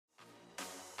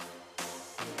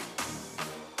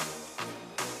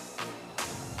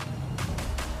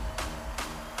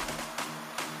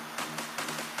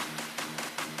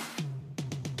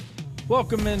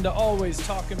Welcome into Always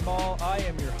Talking Ball. I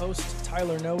am your host,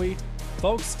 Tyler Noe.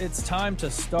 Folks, it's time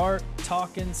to start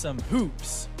talking some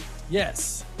hoops.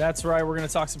 Yes, that's right. We're going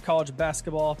to talk some college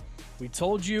basketball. We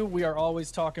told you we are always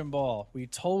talking ball. We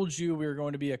told you we were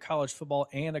going to be a college football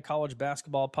and a college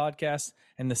basketball podcast,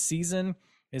 and the season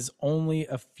is only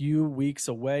a few weeks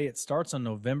away. It starts on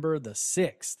November the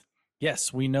 6th.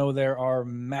 Yes, we know there are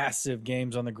massive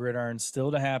games on the gridiron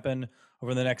still to happen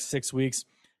over the next 6 weeks.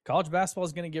 College basketball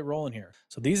is going to get rolling here.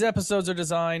 So these episodes are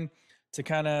designed to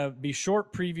kind of be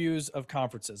short previews of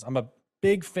conferences. I'm a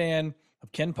big fan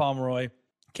of Ken Pomeroy,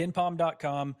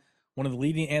 kenpom.com, one of the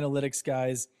leading analytics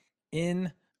guys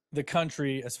in the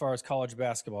country as far as college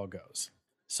basketball goes.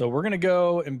 So we're going to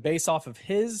go and base off of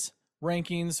his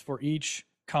rankings for each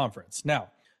conference. Now,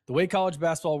 the way college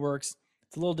basketball works,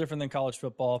 it's a little different than college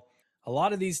football. A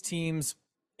lot of these teams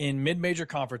in mid-major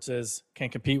conferences can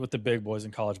compete with the big boys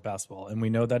in college basketball, and we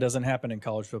know that doesn't happen in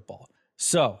college football.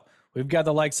 So we've got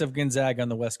the likes of Gonzaga on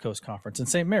the West Coast Conference and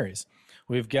St. Mary's.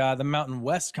 We've got the Mountain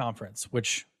West Conference,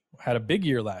 which had a big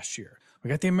year last year. We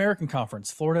got the American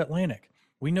Conference, Florida Atlantic.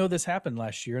 We know this happened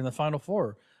last year in the Final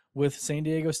Four with San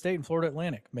Diego State and Florida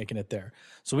Atlantic making it there.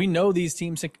 So we know these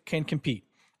teams can compete.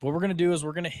 What we're going to do is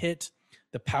we're going to hit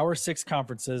the Power 6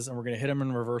 conferences, and we're going to hit them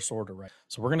in reverse order, right?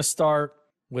 So we're going to start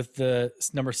with the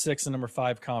number 6 and number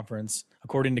 5 conference,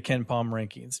 according to Ken Pom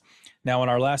rankings. Now, in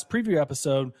our last preview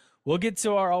episode, we'll get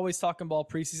to our Always Talking Ball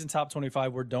preseason top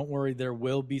 25, where don't worry, there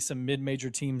will be some mid-major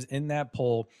teams in that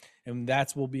poll, and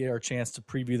that will be our chance to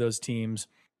preview those teams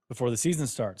before the season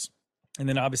starts. And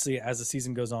then, obviously, as the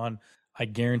season goes on, I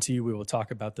guarantee you we will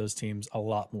talk about those teams a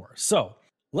lot more. So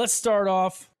let's start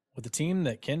off with the team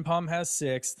that Ken Pom has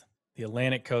 6th, the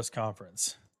Atlantic Coast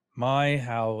Conference. My,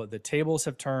 how the tables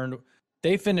have turned.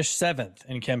 They finished 7th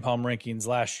in Ken Pom rankings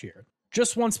last year,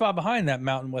 just one spot behind that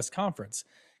Mountain West Conference.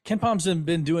 Ken Pom's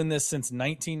been doing this since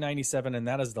 1997, and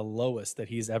that is the lowest that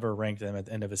he's ever ranked them at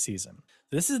the end of a season.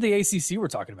 This is the ACC we're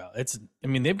talking about.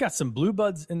 They've got some blue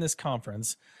buds in this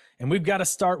conference, and we've got to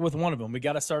start with one of them. We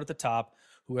got to start at the top,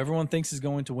 who everyone thinks is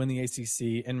going to win the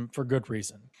ACC, and for good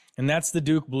reason. And that's the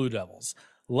Duke Blue Devils.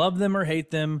 Love them or hate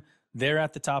them, they're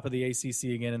at the top of the ACC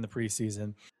again in the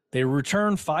preseason. They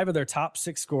return 5 of their top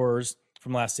 6 scorers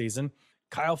from last season.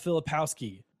 Kyle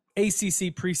Filipowski,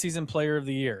 ACC preseason player of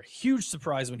the year. Huge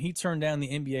surprise when he turned down the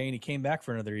NBA and he came back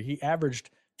for another year. He averaged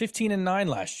 15 and 9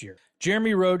 last year.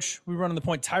 Jeremy Roach, we run on the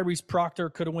point. Tyrese Proctor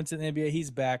could have went to the NBA.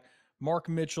 He's back. Mark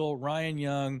Mitchell, Ryan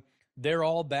Young, they're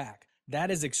all back.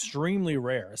 That is extremely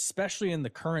rare, especially in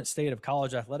the current state of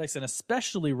college athletics, and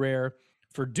especially rare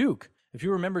for Duke. If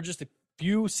you remember just a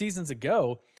few seasons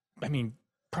ago,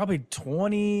 probably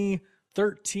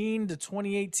 2013 to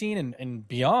 2018 and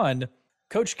beyond,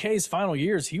 Coach K's final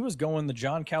years, he was going the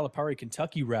John Calipari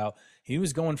Kentucky route. He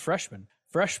was going freshman,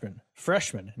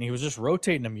 and he was just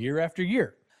rotating them year after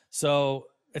year. So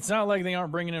it's not like they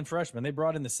aren't bringing in freshmen. They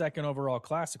brought in the 2nd overall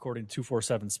class, according to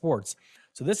 247 Sports.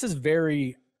 So this is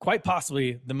quite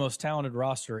possibly the most talented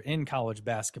roster in college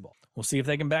basketball. We'll see if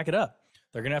they can back it up.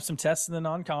 They're going to have some tests in the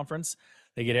non-conference.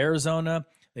 They get Arizona.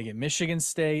 They get Michigan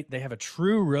State. They have a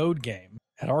true road game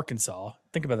at Arkansas.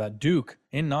 Think about that. Duke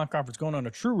in non-conference going on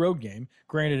a true road game.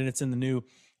 Granted, it's in the new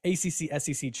ACC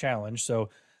SEC Challenge, so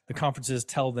the conferences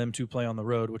tell them to play on the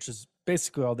road, which is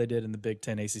basically all they did in the Big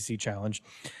Ten ACC Challenge.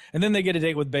 And then they get a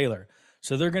date with Baylor.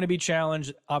 So they're going to be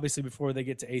challenged, obviously, before they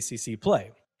get to ACC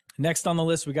play. Next on the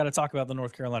list, we got to talk about the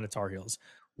North Carolina Tar Heels.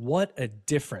 What a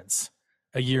difference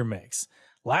a year makes.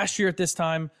 Last year at this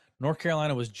time, North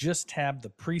Carolina was just tabbed the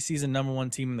preseason number 1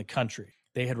 team in the country.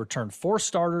 They had returned 4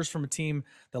 starters from a team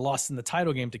that lost in the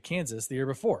title game to Kansas the year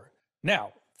before.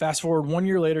 Now, fast forward 1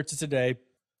 year later to today,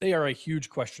 they are a huge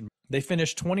question. They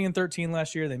finished 20-13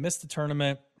 last year. They missed the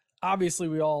tournament. Obviously,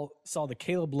 we all saw the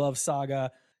Caleb Love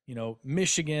saga.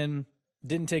 Michigan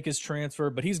didn't take his transfer,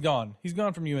 but he's gone. He's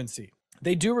gone from UNC.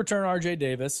 They do return RJ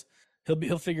Davis.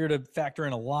 He'll figure to factor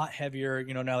in a lot heavier,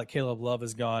 now that Caleb Love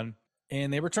is gone.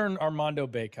 And they return Armando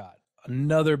Bacot,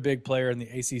 another big player in the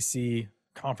ACC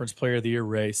Conference Player of the Year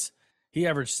race. He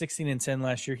averaged 16 and 10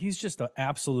 last year. He's just an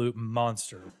absolute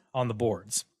monster on the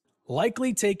boards.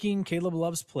 Likely taking Caleb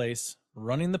Love's place,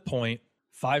 running the point,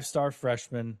 5-star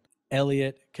freshman,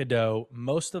 Elliot Cadeau.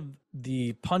 Most of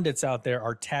the pundits out there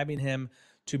are tabbing him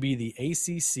to be the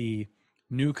ACC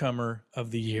Newcomer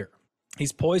of the Year.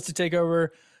 He's poised to take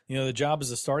over, the job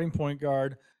as a starting point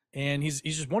guard, and he's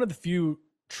just one of the few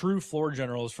true floor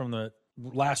generals from the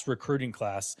last recruiting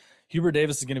class. Hubert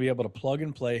Davis is going to be able to plug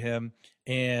and play him,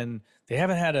 and they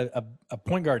haven't had a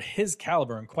point guard his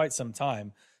caliber in quite some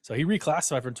time. So he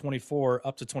reclassified from 24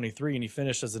 up to 23, and he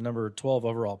finished as the number 12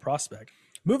 overall prospect.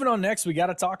 Moving on next, we got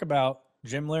to talk about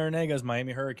Jim Larenega's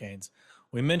Miami Hurricanes.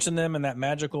 We mentioned them in that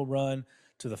magical run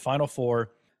to the Final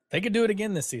Four. They could do it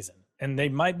again this season, and they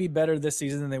might be better this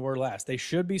season than they were last. They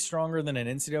should be stronger than an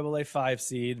NCAA 5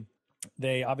 seed.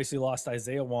 They obviously lost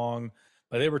Isaiah Wong,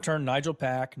 but they returned Nigel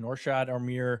Pack, Norshad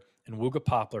Armir, and Wooga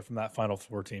Poplar from that Final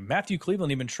Four team. Matthew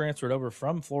Cleveland even transferred over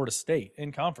from Florida State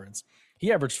in conference.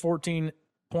 He averaged 14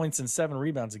 points and 7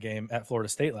 rebounds a game at Florida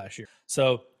State last year.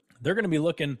 So they're going to be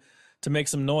looking to make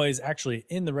some noise actually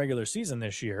in the regular season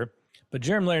this year. But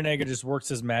Jeremy Larinaga just works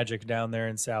his magic down there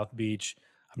in South Beach.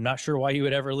 I'm not sure why he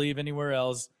would ever leave anywhere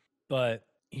else, but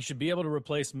he should be able to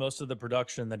replace most of the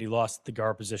production that he lost at the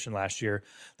guard position last year.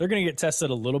 They're going to get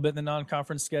tested a little bit in the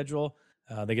non-conference schedule.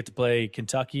 They get to play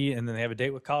Kentucky, and then they have a date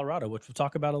with Colorado, which we'll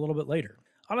talk about a little bit later.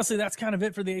 Honestly, that's kind of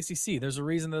it for the ACC. There's a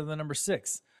reason they're the number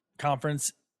 6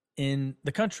 conference in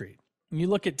the country. You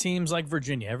look at teams like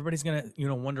Virginia. Everybody's going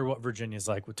to wonder what Virginia's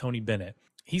like with Tony Bennett.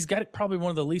 He's got probably one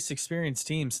of the least experienced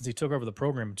teams since he took over the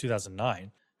program in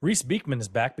 2009. Reese Beekman is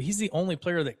back, but he's the only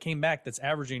player that came back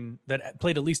that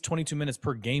played at least 22 minutes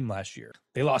per game last year.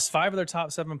 They lost 5 of their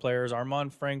top 7 players: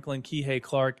 Armand Franklin, Kihei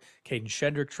Clark, Caden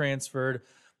Shedrick transferred,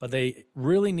 but they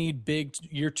really need big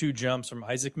year 2 jumps from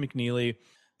Isaac McNeely.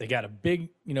 They got a big,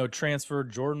 transfer,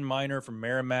 Jordan Minor from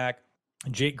Merrimack.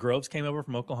 Jake Groves came over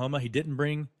from Oklahoma. He didn't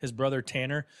bring his brother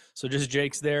Tanner, so just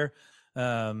Jake's there.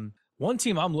 One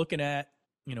team I'm looking at,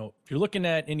 if you're looking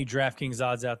at any DraftKings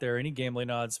odds out there, any gambling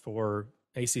odds for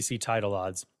ACC title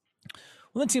odds,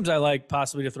 one of the teams I like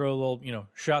possibly to throw a little,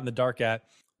 shot in the dark at,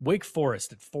 Wake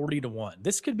Forest at 40-1.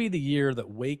 This could be the year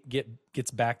that Wake gets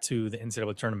back to the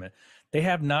NCAA tournament. They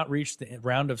have not reached the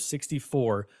round of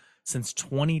 64 since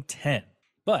 2010,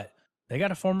 but they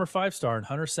got a former 5-star in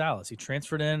Hunter Salas. He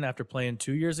transferred in after playing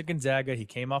 2 years at Gonzaga. He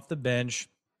came off the bench.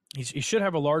 He should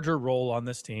have a larger role on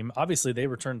this team. Obviously, they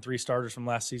returned 3 starters from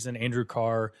last season: Andrew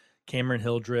Carr, Cameron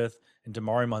Hildreth, and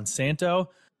Damari Monsanto.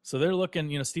 So they're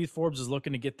looking, Steve Forbes is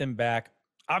looking to get them back.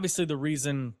 Obviously, the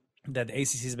reason that the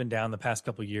ACC has been down the past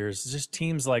couple of years is just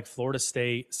teams like Florida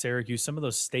State, Syracuse, some of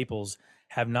those staples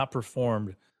have not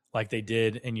performed like they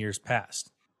did in years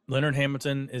past. Leonard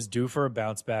Hamilton is due for a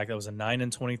bounce back. That was a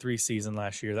 9-23 season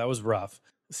last year. That was rough.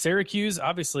 Syracuse,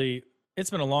 obviously, it's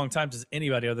been a long time since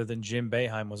anybody other than Jim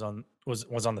Boeheim was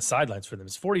on the sidelines for them.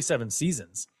 It's 47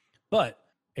 seasons. But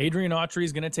Adrian Autry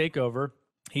is going to take over.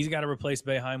 He's got to replace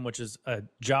Boeheim, which is a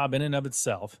job in and of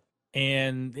itself.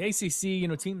 And the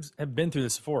ACC, teams have been through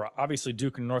this before. Obviously,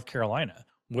 Duke and North Carolina,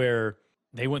 where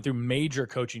they went through major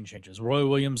coaching changes. Roy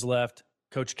Williams left.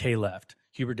 Coach K left.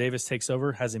 Hubert Davis takes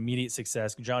over, has immediate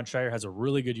success. John Shire has a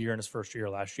really good year in his first year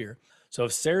last year. So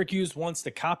if Syracuse wants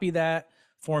to copy that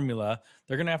formula,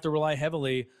 they're going to have to rely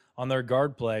heavily on their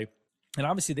guard play. And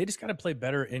obviously, they just got to play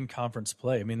better in conference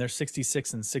play. I mean, they're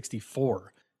 66-64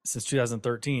 since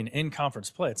 2013 in conference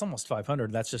play. It's almost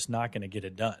 500. That's just not going to get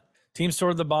it done. Teams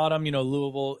toward the bottom,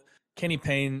 Louisville, Kenny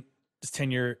Payne's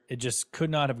tenure, it just could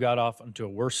not have got off onto a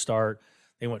worse start.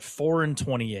 They went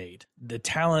 4-28. The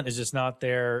talent is just not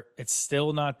there. It's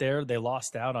still not there. They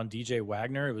lost out on DJ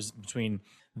Wagner. It was between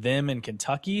them and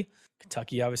Kentucky.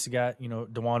 Kentucky obviously got,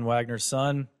 DeJuan Wagner's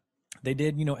son. They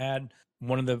did, add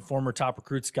one of the former top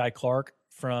recruits, Guy Clark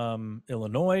from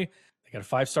Illinois. They got a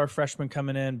 5-star freshman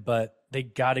coming in, but they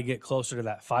got to get closer to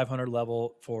that 500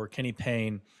 level for Kenny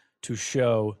Payne to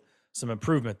show some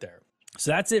improvement there. So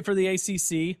that's it for the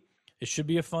ACC. It should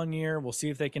be a fun year. We'll see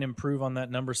if they can improve on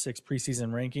that number 6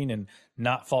 preseason ranking and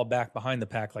not fall back behind the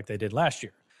pack like they did last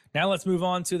year. Now let's move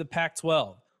on to the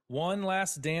Pac-12. One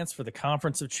last dance for the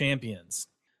Conference of Champions.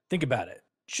 Think about it.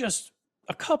 Just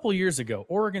a couple years ago,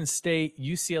 Oregon State,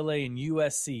 UCLA, and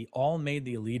USC all made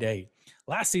the Elite Eight.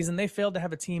 Last season, they failed to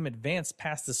have a team advance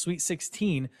past the Sweet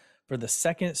 16 for the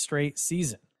second straight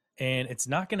season. And it's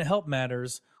not going to help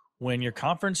matters when your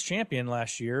conference champion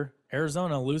last year,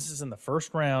 Arizona, loses in the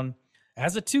first round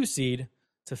as a 2 seed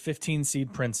to 15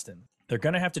 seed Princeton. They're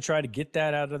going to have to try to get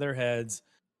that out of their heads,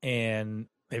 and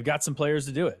they've got some players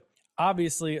to do it.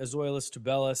 Obviously, Azoilis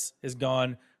Tubelis is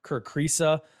gone. Kirk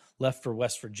Kriisa left for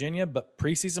West Virginia, but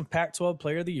preseason Pac-12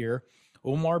 Player of the Year,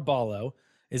 Omar Ballo,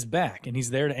 is back, and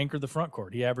he's there to anchor the front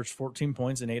court. He averaged 14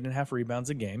 points and 8.5 rebounds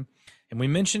a game. And we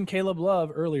mentioned Caleb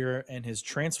Love earlier and his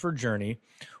transfer journey.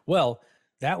 Well,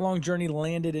 that long journey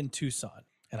landed in Tucson.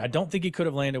 And I don't think he could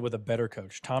have landed with a better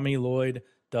coach. Tommy Lloyd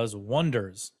does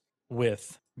wonders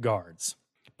with guards.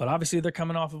 But obviously they're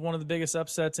coming off of one of the biggest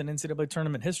upsets in NCAA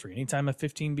tournament history. Anytime a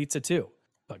 15 beats a 2.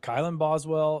 But Kylan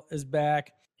Boswell is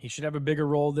back. He should have a bigger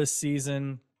role this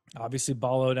season. Obviously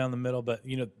Ballo down the middle. But,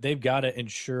 they've got to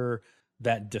ensure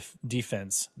that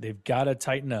defense. They've got to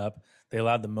tighten up. They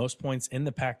allowed the most points in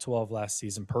the Pac-12 last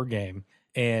season per game.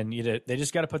 And they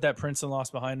just got to put that Princeton loss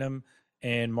behind them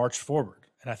and march forward.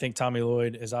 And I think Tommy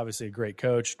Lloyd is obviously a great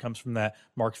coach, comes from that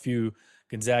Mark Few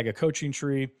Gonzaga coaching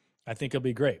tree. I think he'll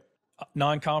be great.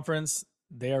 Non-conference,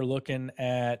 they are looking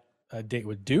at a date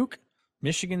with Duke,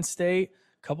 Michigan State,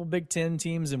 a couple Big Ten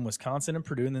teams in Wisconsin and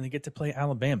Purdue, and then they get to play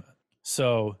Alabama.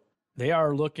 So they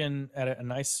are looking at a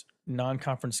nice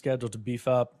non-conference schedule to beef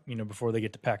up, before they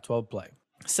get to Pac-12 play.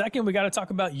 Second, we got to talk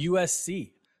about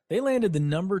USC. They landed the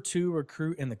number 2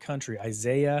 recruit in the country,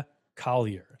 Isaiah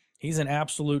Collier. He's an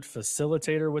absolute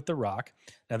facilitator with the rock.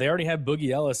 Now, they already have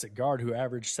Boogie Ellis at guard, who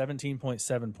averaged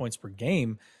 17.7 points per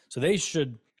game, so they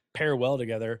should pair well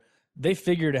together. They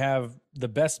figure to have the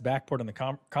best backcourt in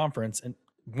the conference and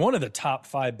one of the top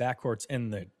 5 backcourts in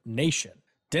the nation.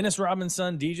 Dennis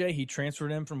Robinson, DJ, he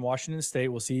transferred in from Washington State.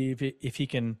 We'll see if he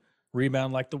can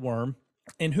rebound like the worm.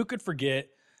 And who could forget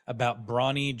about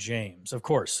Bronny James? Of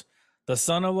course, the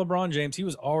son of LeBron James, he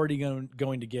was already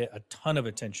going to get a ton of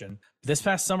attention. This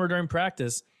past summer during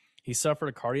practice, he suffered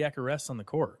a cardiac arrest on the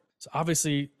court. So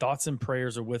obviously, thoughts and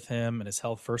prayers are with him and his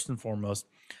health first and foremost.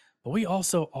 But we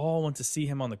also all want to see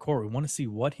him on the court. We want to see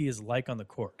what he is like on the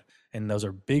court. And those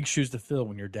are big shoes to fill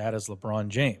when your dad is LeBron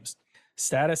James.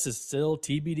 Status is still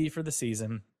TBD for the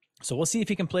season. So we'll see if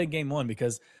he can play game 1,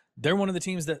 because they're one of the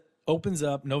teams that opens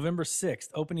up November 6th,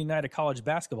 opening night of college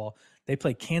basketball. They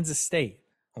play Kansas State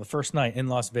on the first night in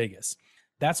Las Vegas.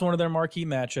 That's one of their marquee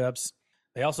matchups.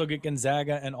 They also get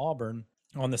Gonzaga and Auburn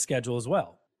on the schedule as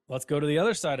well. Let's go to the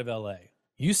other side of LA.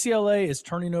 UCLA is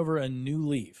turning over a new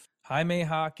leaf. Jaime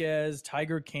Jaquez,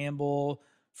 Tiger Campbell,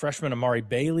 freshman Amari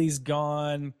Bailey's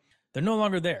gone. They're no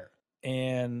longer there.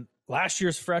 And last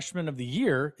year's freshman of the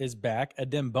year is back,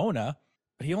 Adembona,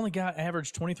 but he only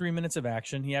averaged 23 minutes of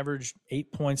action. He averaged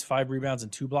 8 points, 5 rebounds,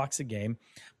 and 2 blocks a game,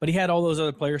 but he had all those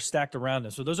other players stacked around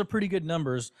him. So those are pretty good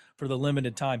numbers for the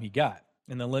limited time he got.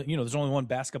 And there's only one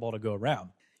basketball to go around.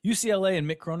 UCLA and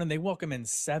Mick Cronin, they welcome in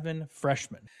 7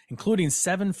 freshmen, including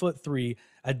 7'3"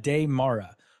 Ade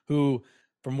Mara, who,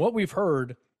 from what we've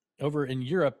heard over in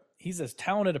Europe, he's as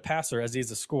talented a passer as he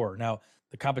is a scorer. Now,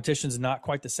 the competition's not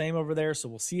quite the same over there, so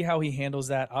we'll see how he handles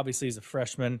that. Obviously, he's a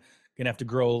freshman, going to have to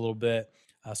grow a little bit.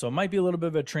 So it might be a little bit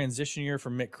of a transition year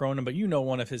for Mick Cronin, but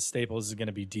one of his staples is going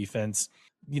to be defense.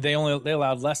 They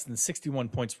allowed less than 61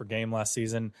 points per game last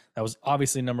season. That was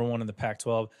obviously number 1 in the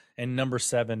Pac-12 and number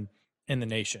 7 in the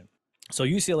nation. So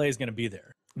UCLA is going to be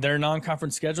there. Their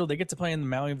non-conference schedule, they get to play in the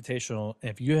Maui Invitational. And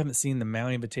if you haven't seen the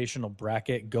Maui Invitational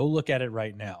bracket, go look at it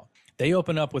right now. They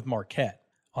open up with Marquette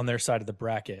on their side of the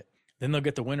bracket. Then they'll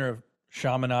get the winner of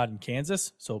Chaminade and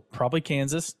Kansas, so probably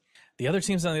Kansas. The other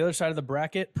teams on the other side of the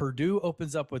bracket, Purdue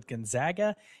opens up with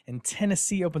Gonzaga, and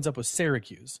Tennessee opens up with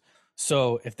Syracuse.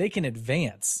 So if they can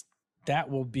advance,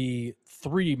 that will be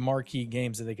 3 marquee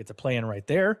games that they get to play in right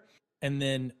there. And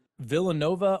then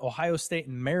Villanova, Ohio State,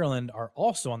 and Maryland are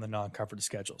also on the non-conference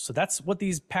schedule. So that's what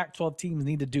these Pac-12 teams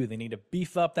need to do. They need to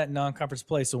beef up that non-conference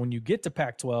play. So when you get to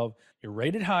Pac-12, you're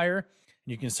rated higher, and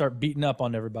you can start beating up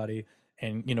on everybody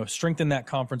and, strengthen that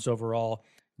conference overall,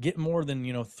 get more than,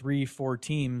 3-4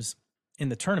 teams in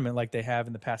the tournament like they have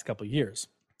in the past couple of years.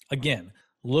 Again,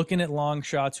 looking at long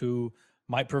shots who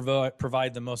might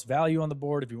provide the most value on the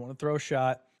board. If you want to throw a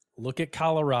shot, look at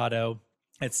Colorado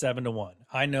at 7-1.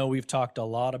 I know we've talked a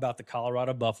lot about the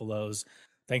Colorado Buffaloes,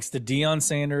 thanks to Deion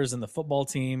Sanders and the football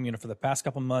team, for the past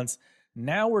couple months.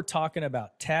 Now we're talking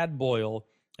about Tad Boyle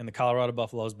and the Colorado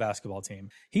Buffaloes basketball team.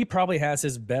 He probably has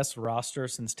his best roster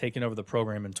since taking over the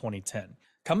program in 2010.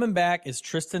 Coming back is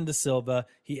Tristan Da Silva.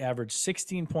 He averaged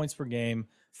 16 points per game,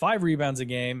 5 rebounds a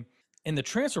game. In the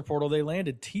transfer portal, they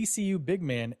landed TCU big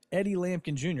man Eddie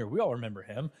Lampkin Jr. We all remember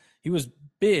him. He was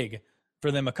big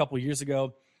for them a couple years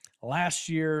ago. Last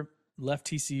year, left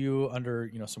TCU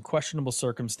under some questionable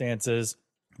circumstances.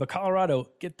 But Colorado,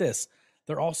 get this,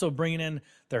 they're also bringing in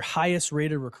their highest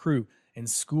rated recruit in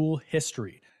school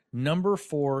history, number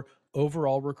 4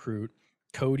 overall recruit,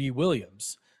 Cody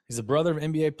Williams. He's a brother of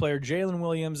NBA player Jalen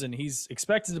Williams, and he's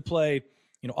expected to play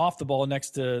off the ball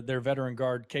next to their veteran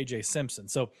guard KJ Simpson.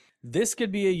 So this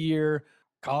could be a year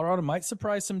Colorado might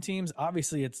surprise some teams.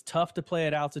 Obviously, it's tough to play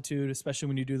at altitude, especially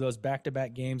when you do those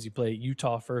back-to-back games. You play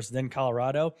Utah first, then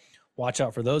Colorado. Watch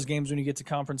out for those games when you get to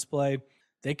conference play.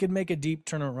 They could make a deep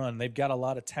tournament run. They've got a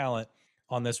lot of talent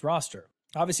on this roster.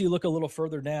 Obviously, you look a little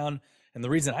further down, and the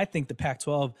reason I think the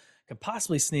Pac-12 could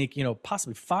possibly sneak,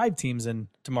 possibly 5 teams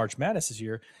into March Madness this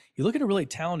year, you look at a really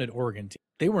talented Oregon team.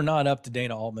 They were not up to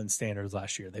Dana Altman's standards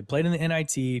last year. They played in the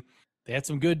NIT. They had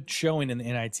some good showing in the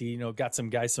NIT, got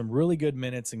some guys some really good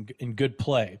minutes and good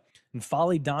play. And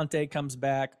Folly Dante comes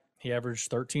back. He averaged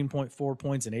 13.4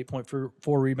 points and 8.4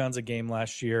 rebounds a game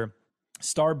last year.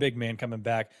 Star big man coming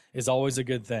back is always a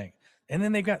good thing. And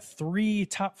then they've got 3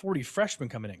 top 40 freshmen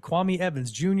coming in. Kwame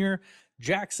Evans Jr.,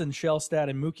 Jackson Shellstad,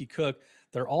 and Mookie Cook.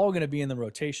 They're all going to be in the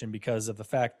rotation because of the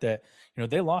fact that,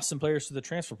 they lost some players to the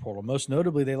transfer portal. Most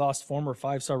notably, they lost former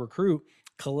 5-star recruit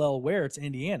Khalil Ware to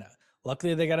Indiana.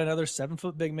 Luckily, they got another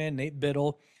 7-foot big man, Nate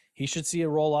Biddle. He should see a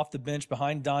roll off the bench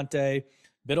behind Dante.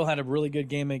 Biddle had a really good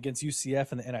game against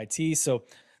UCF in the NIT, so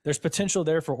there's potential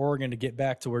there for Oregon to get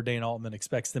back to where Dane Altman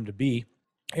expects them to be.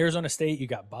 Arizona State, you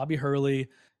got Bobby Hurley.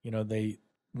 They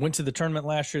went to the tournament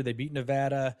last year. They beat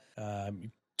Nevada,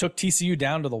 took TCU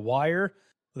down to the wire.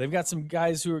 They've got some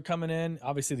guys who are coming in.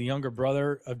 Obviously, the younger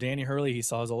brother of Danny Hurley, he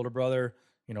saw his older brother,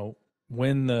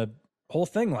 win the whole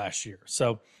thing last year.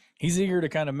 So he's eager to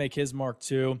kind of make his mark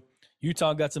too.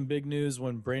 Utah got some big news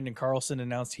when Brandon Carlson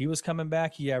announced he was coming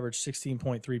back. He averaged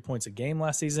 16.3 points a game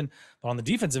last season. But on the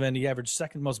defensive end, he averaged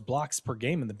second most blocks per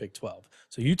game in the Big 12.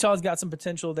 So Utah's got some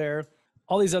potential there.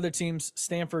 All these other teams,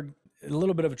 Stanford, a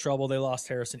little bit of a trouble. They lost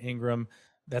Harrison Ingram.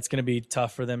 That's going to be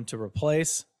tough for them to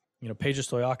replace. Peja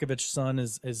Stojakovic's son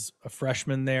is a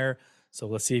freshman there. So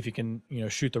let's see if he can,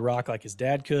 shoot the rock like his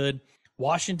dad could.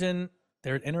 Washington,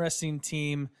 they're an interesting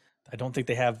team. I don't think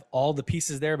they have all the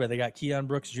pieces there, but they got Keon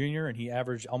Brooks Jr., and he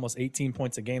averaged almost 18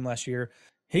 points a game last year.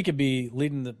 He could be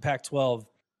leading the Pac-12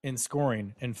 in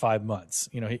scoring in 5 months.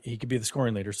 He could be the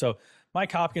scoring leader. So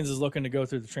Mike Hopkins is looking to go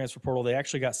through the transfer portal. They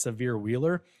actually got Severe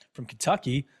Wheeler from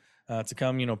Kentucky to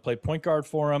come, play point guard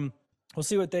for him. We'll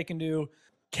see what they can do.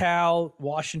 Cal,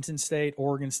 Washington State,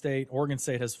 Oregon State. Oregon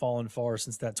State has fallen far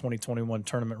since that 2021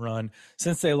 tournament run.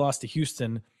 Since they lost to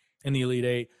Houston in the Elite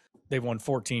Eight, they've won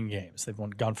 14 games. They've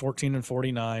gone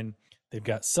 14-49. They've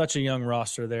got such a young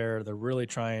roster there. They're really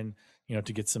trying, to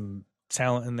get some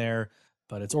talent in there.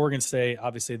 But it's Oregon State.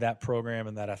 Obviously, that program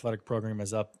and that athletic program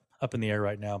is up in the air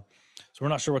right now. So we're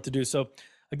not sure what to do. So,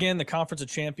 again, the Conference of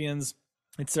Champions,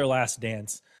 it's their last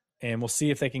dance. And we'll see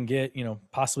if they can get,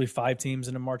 possibly 5 teams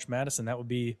into March Madness. And that would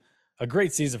be a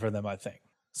great season for them, I think.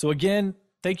 So, again,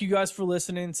 thank you guys for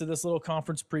listening to this little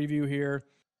conference preview here.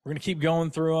 We're going to keep going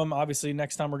through them. Obviously,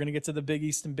 next time we're going to get to the Big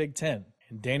East and Big Ten.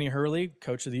 And Danny Hurley,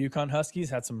 coach of the UConn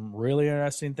Huskies, had some really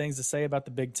interesting things to say about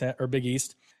the Big Ten or Big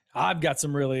East. I've got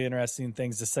some really interesting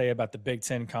things to say about the Big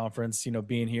Ten Conference,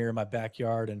 being here in my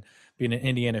backyard and being an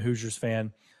Indiana Hoosiers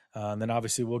fan. And then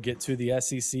obviously we'll get to the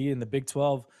SEC and the Big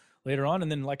 12 later on.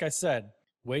 And then, like I said,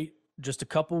 wait just a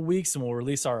couple weeks and we'll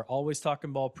release our Always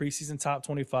Talking Ball preseason top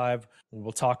 25.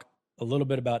 We'll talk a little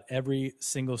bit about every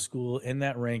single school in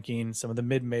that ranking, some of the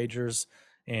mid-majors,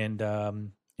 and,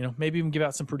 maybe even give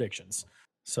out some predictions.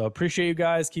 So appreciate you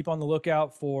guys. Keep on the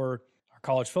lookout for our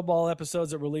college football episodes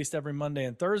that are released every Monday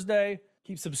and Thursday.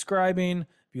 Keep subscribing.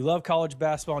 If you love college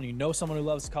basketball and you know someone who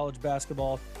loves college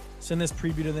basketball, send this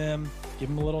preview to them. Give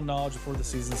them a little knowledge before the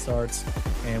season starts,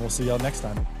 and we'll see y'all next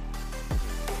time.